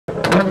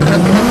What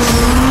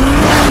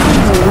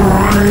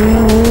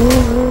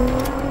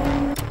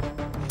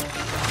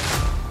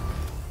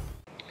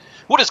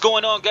is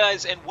going on,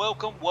 guys, and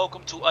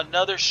welcome to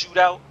another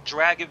shootout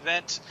drag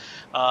event.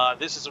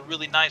 This is a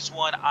really nice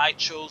one. I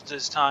chose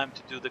this time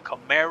to do the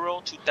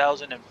Camaro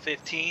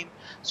 2015.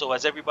 So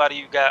as all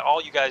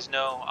you guys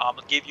know, I'm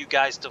gonna give you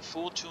guys the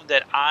full tune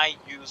that I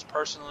use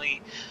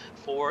personally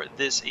for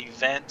this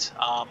event.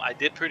 I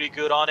did pretty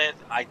good on it.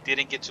 I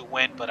didn't get to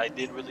win, but I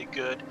did really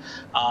good.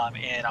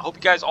 And I hope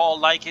you guys all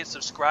like it.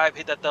 Subscribe,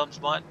 hit that thumbs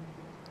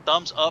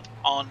up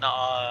on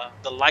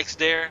the likes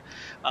there,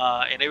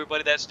 and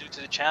everybody that's new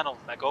to the channel,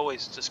 like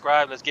always,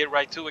 subscribe. Let's get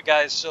right to it,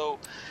 guys. So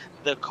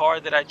the car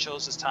that I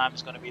chose this time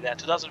is going to be that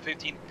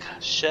 2015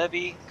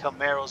 Chevy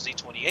Camaro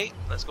Z28.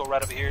 Let's go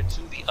right over here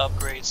to the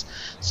upgrades.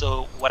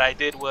 So what I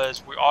did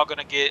was we're all going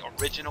to get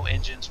original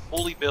engines,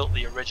 fully built,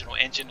 the original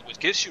engine, which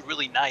gives you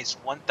really nice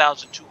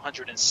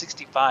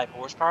 1,265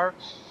 horsepower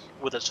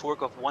with a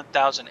torque of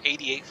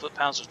 1,088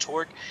 foot-pounds of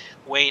torque,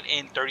 weighing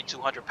in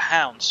 3,200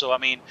 pounds. So I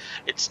mean,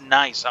 it's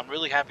nice. I'm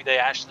really happy they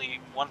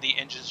actually, one of the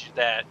engines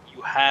that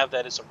you have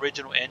that is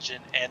original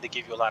engine, and they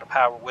give you a lot of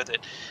power with it.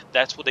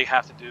 That's what they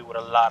have to do with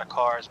a lot of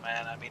cars,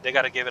 man. I mean, they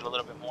got to give it a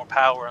little bit more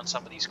power on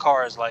some of these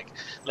cars. Like,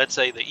 let's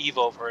say the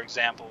Evo, for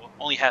example,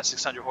 only has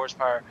 600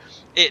 horsepower.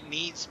 It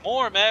needs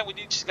more, man. We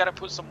just got to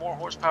put some more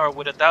horsepower.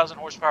 With 1,000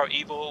 horsepower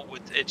Evo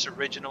with its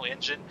original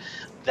engine,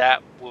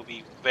 that will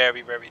be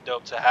very, very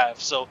dope to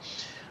have. So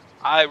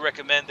I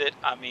recommend it.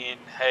 I mean,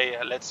 hey,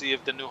 let's see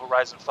if the new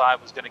Horizon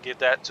 5 was going to give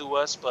that to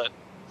us, but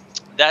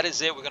that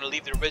is it. We're going to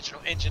leave the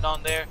original engine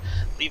on there,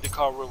 leave the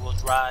car rear-wheel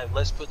drive.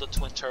 Let's put the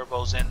twin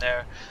turbos in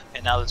there,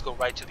 and now let's go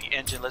right to the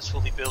engine. Let's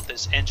fully build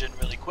this engine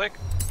really quick.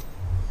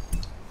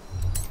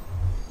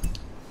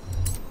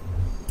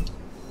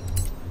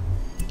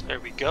 There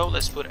we go.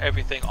 Let's put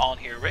everything on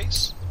here,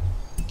 race.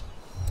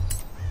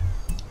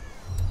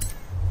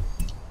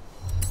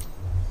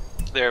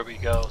 There we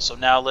go. So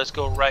now let's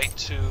go right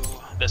to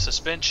the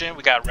suspension.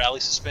 We got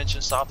rally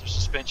suspension, softer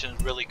suspension,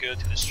 really good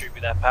to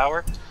distribute that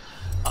power.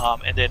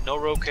 And then no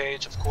roll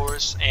cage, of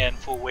course, and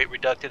full weight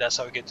reducted. That's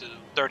how we get to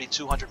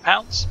 3,200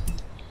 pounds.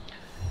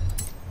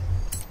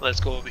 Let's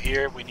go over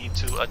here. We need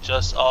to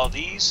adjust all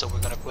these, so we're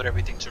going to put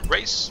everything to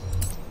race.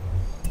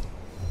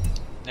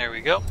 There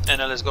we go.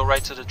 And then let's go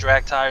right to the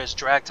drag tires.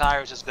 Drag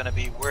tires is going to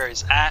be where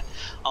it's at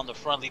on the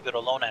front. Leave it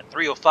alone at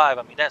 305.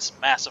 I mean, that's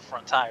massive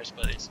front tires,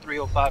 but it's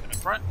 305 in the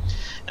front.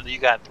 And then you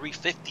got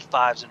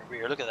 355s in the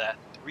rear. Look at that.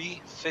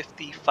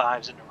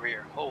 355s in the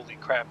rear. Holy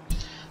crap.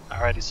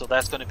 Alrighty, so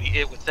that's going to be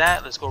it with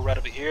that. Let's go right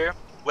over here.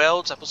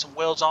 Welds. I put some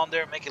welds on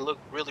there. Make it look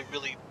really,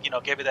 really,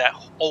 give it that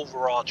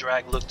overall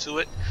drag look to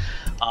it.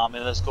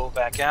 And let's go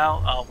back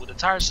out with the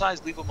tire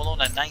size. Leave them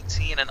alone at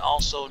 19 and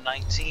also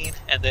 19.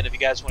 And then if you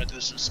guys want to do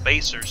some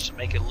spacers to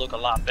make it look a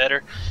lot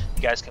better,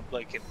 you guys can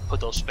put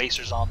those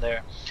spacers on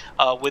there.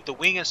 With the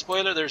wing and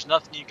spoiler, there's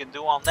nothing you can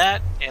do on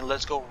that. And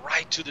let's go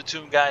right to the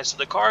tune, guys. So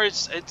the car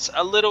it's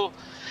a little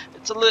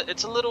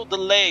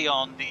delay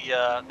on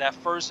the that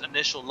first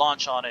initial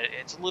launch on it.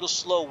 It's a little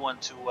slow one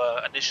to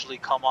initially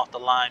come off the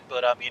line,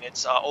 but I mean,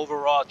 it's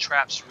overall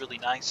traps really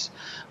nice.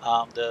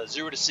 The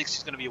 0 to 60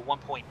 is going to be a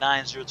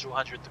 1.9, 0 to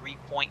 100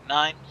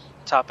 3.9,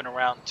 topping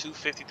around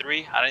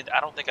 253. I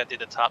don't think I did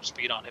the top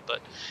speed on it, but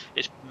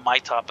it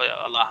might top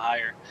a lot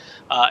higher.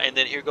 And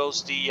then here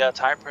goes the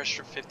tire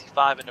pressure,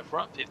 55 in the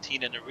front,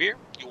 15 in the rear.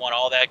 You want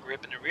all that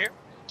grip in the rear.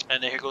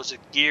 And then here goes the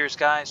gears,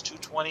 guys,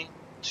 220,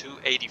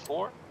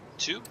 284,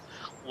 2,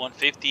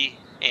 150,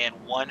 and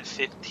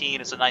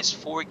 115. It's a nice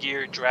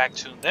 4-gear drag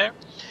tune there.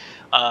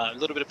 A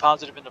little bit of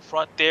positive in the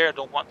front there. I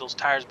don't want those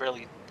tires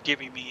barely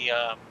giving me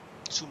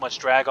too much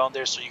drag on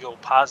there, so you go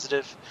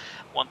positive.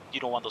 You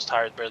don't want those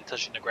tires barely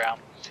touching the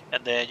ground.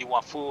 And then you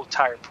want full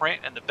tire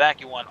print in the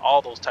back. You want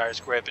all those tires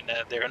gripping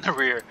there in the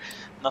rear.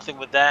 Nothing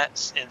with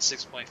that in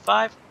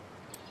 6.5,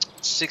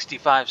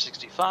 65,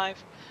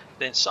 65.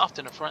 Then soft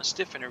in the front,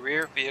 stiff in the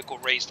rear. Vehicle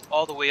raised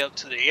all the way up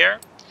to the air.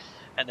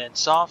 And then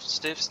soft,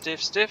 stiff,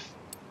 stiff, stiff.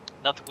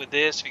 Nothing with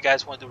this. If you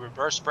guys want to do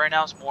reverse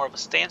burnouts, more of a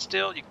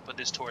standstill, you can put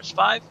this towards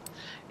 5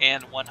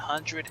 and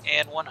 100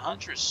 and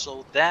 100.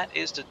 So that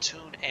is the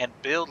tune and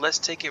build. Let's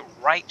take it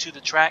right to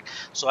the track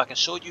so I can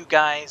show you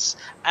guys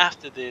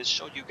after this,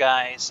 show you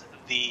guys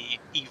the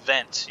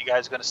event. You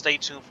guys are going to stay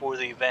tuned for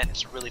the event.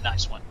 It's a really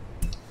nice one.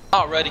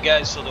 Alrighty,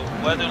 guys, so the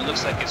weather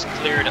looks like it's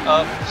cleared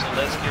up, so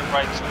let's get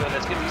right to it.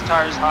 Let's get these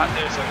tires hot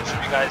there so I can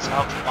show you guys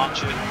how to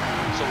launch it.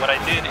 So what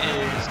I did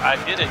is I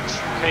did a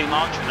 2K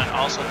launch and I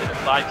also did a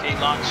 5K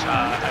launch.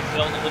 I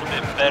felt a little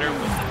bit better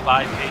with the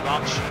 5K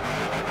launch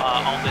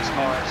on this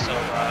car, so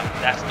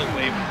that's the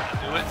way we're going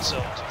to do it. So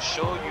to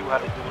show you how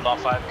to do it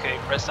on 5K,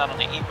 press down on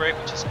the e-brake,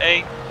 which is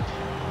A,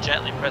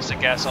 gently press the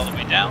gas all the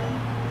way down.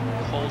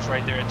 Holds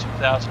right there at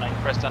 2,000. Now you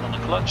press down on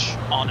the clutch,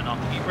 on and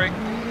off the e-brake.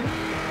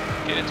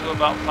 Get it to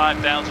about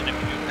 5,000. If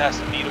you do pass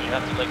the needle, you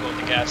have to let go of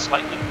the gas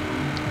slightly.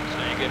 So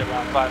you get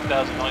around 5,000.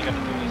 All you got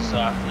to do is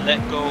let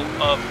go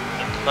of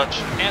the clutch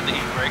and the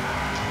e-brake,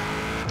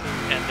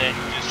 and then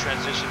you just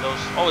transition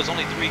those. Oh, it's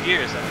only 3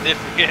 gears. I did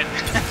forget.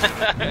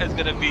 It's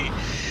gonna be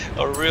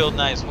A real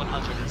nice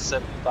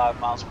 175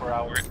 miles per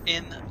hour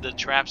in the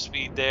trap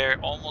speed there,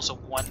 almost a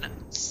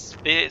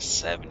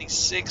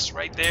 176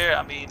 right there.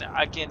 I mean,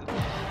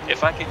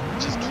 if I could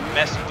just keep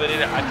messing with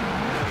it, I could do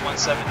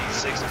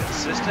 176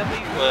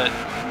 consistently, but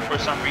for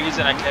some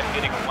reason I kept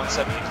getting a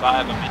 175.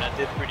 I mean, I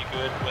did pretty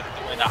good with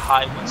doing a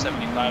high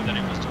 175 that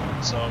I was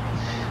doing. So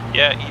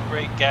yeah,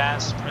 e-brake,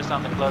 gas, press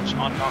down the clutch,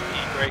 on and off the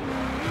e-brake,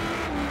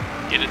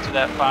 get it to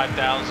that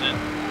 5,000,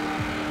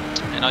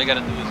 and all you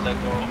gotta do is let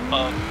go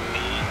of the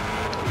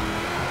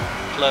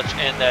clutch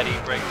and that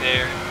e-brake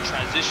there.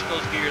 Transition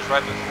those gears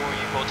right before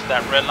you go to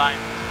that red line,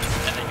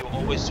 and then you'll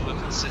always do a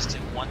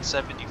consistent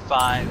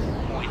 175,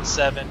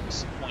 0.7,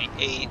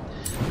 0.8,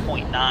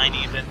 0.9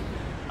 even.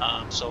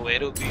 So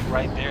it'll be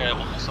right there at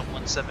almost a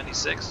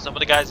 176. Some of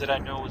the guys that I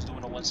know was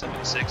doing a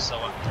 176, so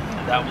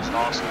that was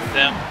awesome with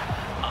them.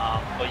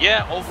 But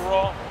yeah,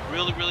 overall,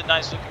 really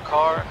nice looking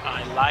car.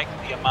 I like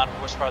the amount of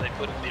horsepower they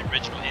put in the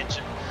original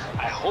engine.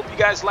 I hope you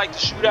guys like the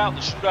shootout.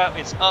 The shootout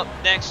is up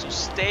next, so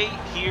stay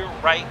here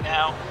right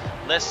now.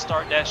 Let's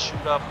start that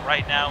shoot up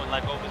right now. And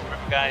like always,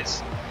 remember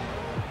guys,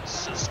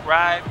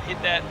 subscribe, hit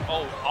that.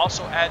 Oh,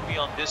 also add me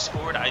on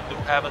Discord. I do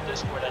have a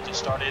Discord I just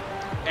started.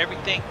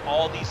 Everything,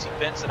 all these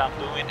events that I'm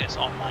doing is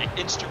on my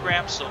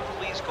Instagram, so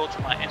please go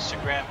to my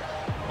Instagram,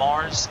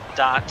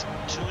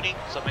 Marz.Tuning.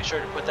 So make sure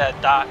to put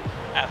that dot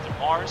after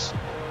Marz.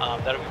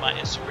 That'll be my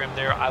Instagram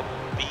there. I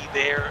will be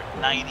there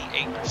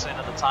 98%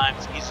 of the time.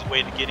 It's the easiest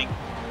way to getting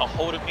a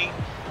hold of me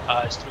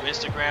is through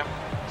Instagram.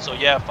 So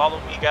yeah, follow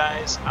me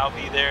guys. I'll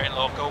be there, and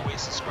like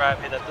always, subscribe,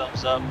 hit that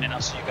thumbs up, and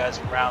I'll see you guys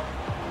around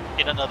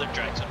in another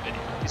Drag Shootout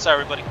video. Peace out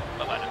everybody.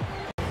 Bye bye now.